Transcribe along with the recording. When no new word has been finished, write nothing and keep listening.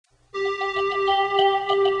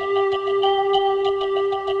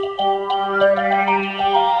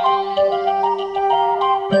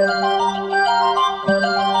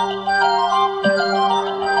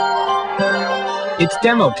It's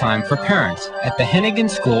demo time for parents at the Hennigan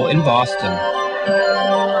School in Boston.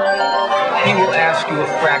 He will ask you a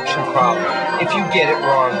fraction problem. If you get it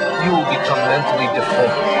wrong, you will become mentally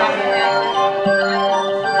default.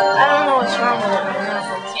 I don't know what's wrong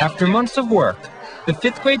with it. After months of work, the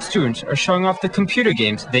 5th grade students are showing off the computer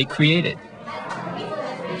games they created.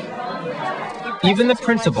 Even the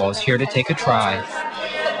principal is here to take a try.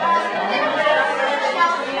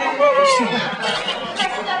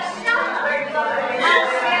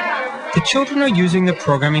 The children are using the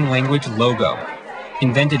programming language Logo,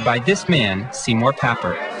 invented by this man, Seymour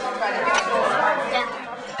Papert.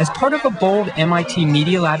 As part of a bold MIT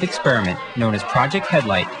Media Lab experiment known as Project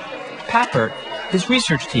Headlight, Papert, his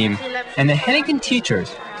research team, and the Hennigan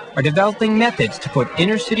teachers are developing methods to put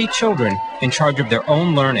inner-city children in charge of their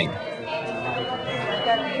own learning.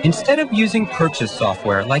 Instead of using purchased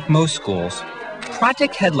software like most schools,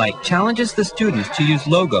 Project Headlight challenges the students to use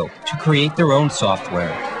Logo to create their own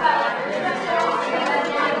software.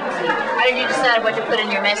 How did you decide what to put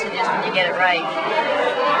in your messages when you get it right?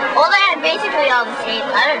 Well, they had basically all the same.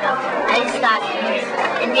 I don't know. I just thought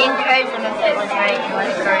and encourage them if it was right.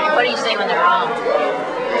 What do you say when they're wrong?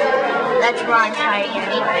 That's wrong. Try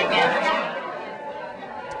again.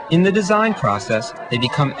 In the design process, they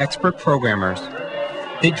become expert programmers.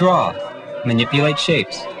 They draw, manipulate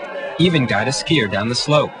shapes, even guide a skier down the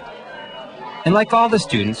slope. And like all the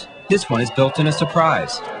students, this one is built in a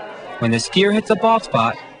surprise. When the skier hits a bald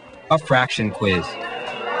spot, a fraction quiz.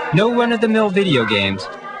 No run-of-the-mill video games.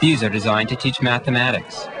 These are designed to teach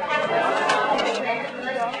mathematics.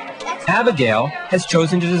 Abigail has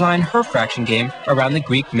chosen to design her fraction game around the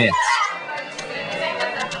Greek myths.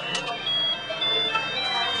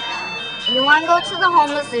 You want to go to the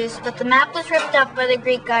home of Zeus, but the map was ripped up by the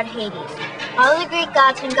Greek god Hades. All the Greek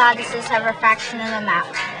gods and goddesses have a fraction of the map.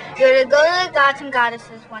 You're to go to the gods and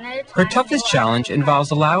goddesses one at a time. Her toughest challenge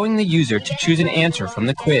involves allowing the user to choose an answer from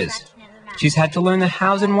the quiz. She's had to learn the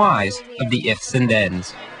hows and whys of the ifs and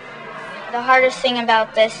thens. The hardest thing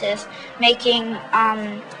about this is making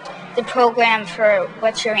the program for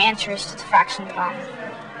what your answer is to the fraction problem.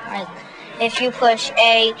 Like, if you push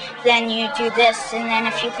A, then you do this, and then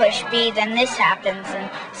if you push B, then this happens,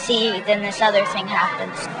 and C, then this other thing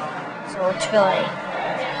happens. So it's really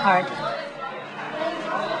hard.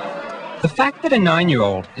 The fact that a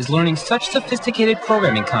 9-year-old is learning such sophisticated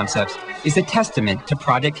programming concepts is a testament to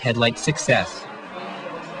Project Headlight's success.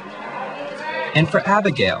 And for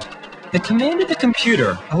Abigail, the command of the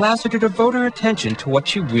computer allows her to devote her attention to what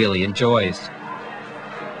she really enjoys.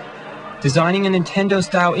 Designing a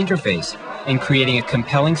Nintendo-style interface and creating a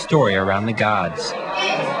compelling story around the gods.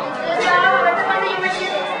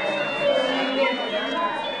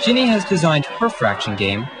 Ginny has designed her fraction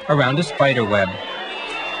game around a spider web.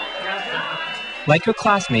 Like her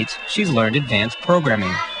classmates, she's learned advanced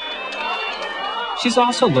programming. She's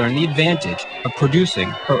also learned the advantage of producing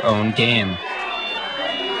her own game.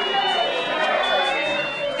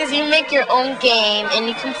 Because you make your own game and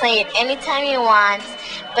you can play it anytime you want.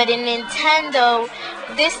 But in Nintendo,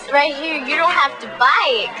 this right here, you don't have to buy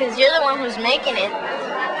it because you're the one who's making it.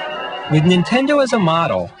 With Nintendo as a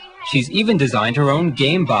model, she's even designed her own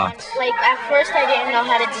game box. Like, at first I didn't know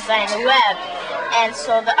how to design the web. And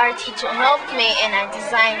so the art teacher helped me and I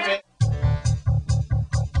designed it.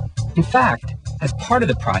 In fact, as part of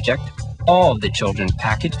the project, all of the children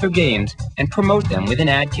package their games and promote them with an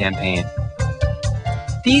ad campaign.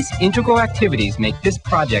 These integral activities make this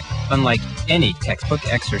project unlike any textbook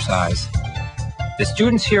exercise. The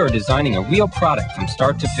students here are designing a real product from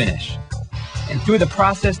start to finish. And through the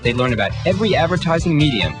process, they learn about every advertising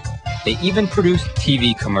medium. They even produce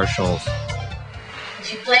TV commercials.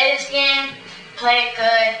 If you play this game, play it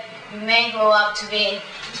good, you may grow up to be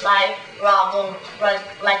like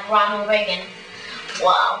Ronald Reagan.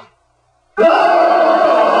 Wow.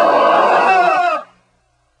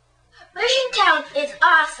 Town is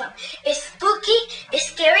awesome. It's spooky, it's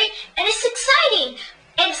scary, and it's exciting.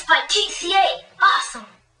 And it's by TCA. Awesome.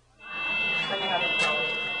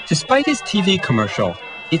 Despite his TV commercial,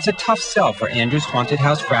 it's a tough sell for Andrew's Haunted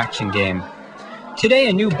House fraction game. Today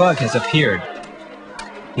a new bug has appeared.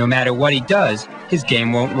 No matter what he does, his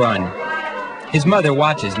game won't run. His mother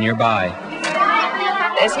watches nearby.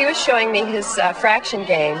 As he was showing me his fraction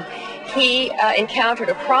game, he encountered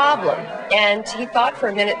a problem, and he thought for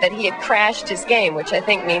a minute that he had crashed his game, which I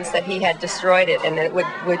think means that he had destroyed it and that it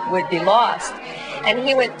would be lost. And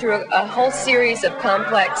he went through a whole series of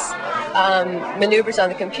complex maneuvers on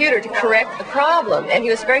the computer to correct the problem, and he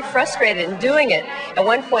was very frustrated in doing it. At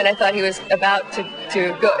one point I thought he was about to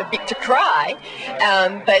cry,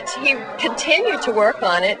 but he continued to work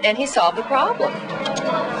on it and he solved the problem.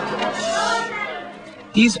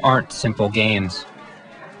 These aren't simple games.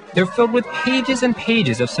 They're filled with pages and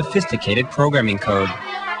pages of sophisticated programming code.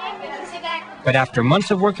 But after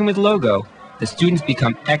months of working with Logo, the students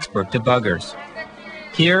become expert debuggers.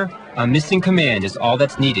 Here, a missing command is all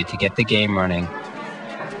that's needed to get the game running.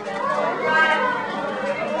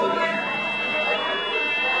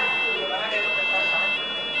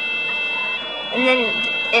 And then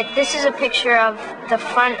this is a picture of the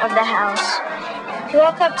front of the house. If you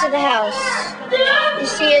walk up to the house, you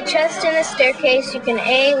see a chest and a staircase. You can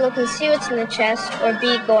A, look and see what's in the chest, or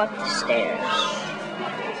B, go up the stairs.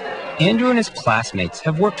 Andrew and his classmates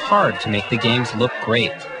have worked hard to make the games look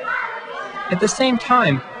great. At the same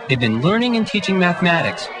time, they've been learning and teaching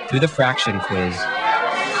mathematics through the fraction quiz.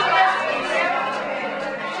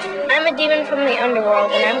 I'm a demon from the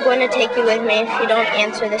underworld, and I'm going to take you with me if you don't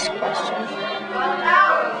answer this question.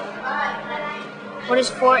 What is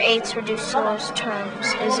 4/8 reduced to those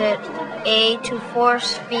terms? Is it A,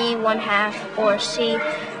 2/4, B, 1/2, or C,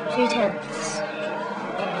 3/10?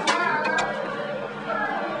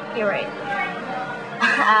 You're right.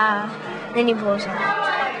 Then he blows up.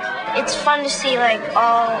 It's fun to see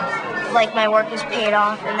my work is paid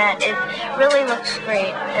off, and that it really looks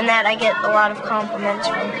great, and that I get a lot of compliments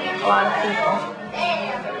from a lot of people.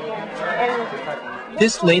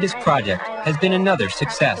 This latest project has been another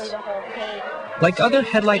success. Like other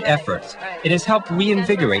Headlight efforts, it has helped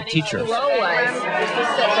reinvigorate teachers. All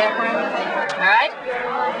right?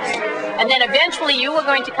 And then eventually you are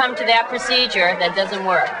going to come to that procedure that doesn't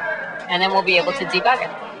work, and then we'll be able to debug it.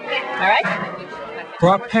 All right?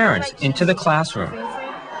 Brought parents into the classroom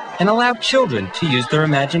and allowed children to use their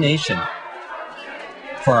imagination.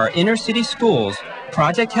 For our inner city schools,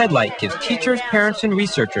 Project Headlight gives teachers, parents, and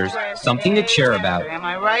researchers something to cheer about. Am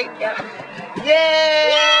I right?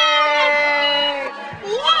 Yay!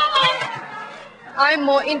 I'm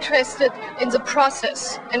more interested in the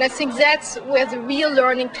process, and I think that's where the real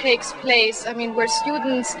learning takes place. I mean, where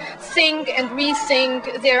students think and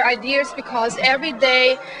rethink their ideas, because every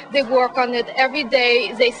day they work on it, every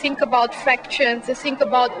day they think about fractions, they think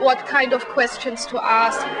about what kind of questions to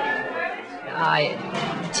ask. I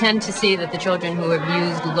tend to see that the children who have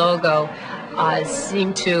used Logo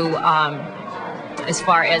seem to, as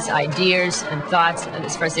far as ideas and thoughts, and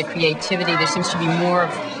as far as their creativity, there seems to be more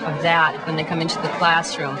of that when they come into the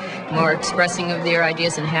classroom, more expressing of their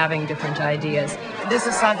ideas and having different ideas. This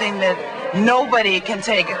is something that nobody can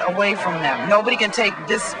take away from them. Nobody can take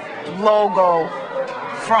this logo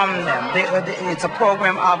from them. It's a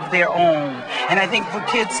program of their own. And I think for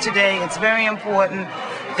kids today, it's very important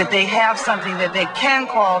that they have something that they can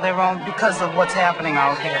call their own because of what's happening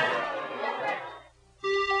out here.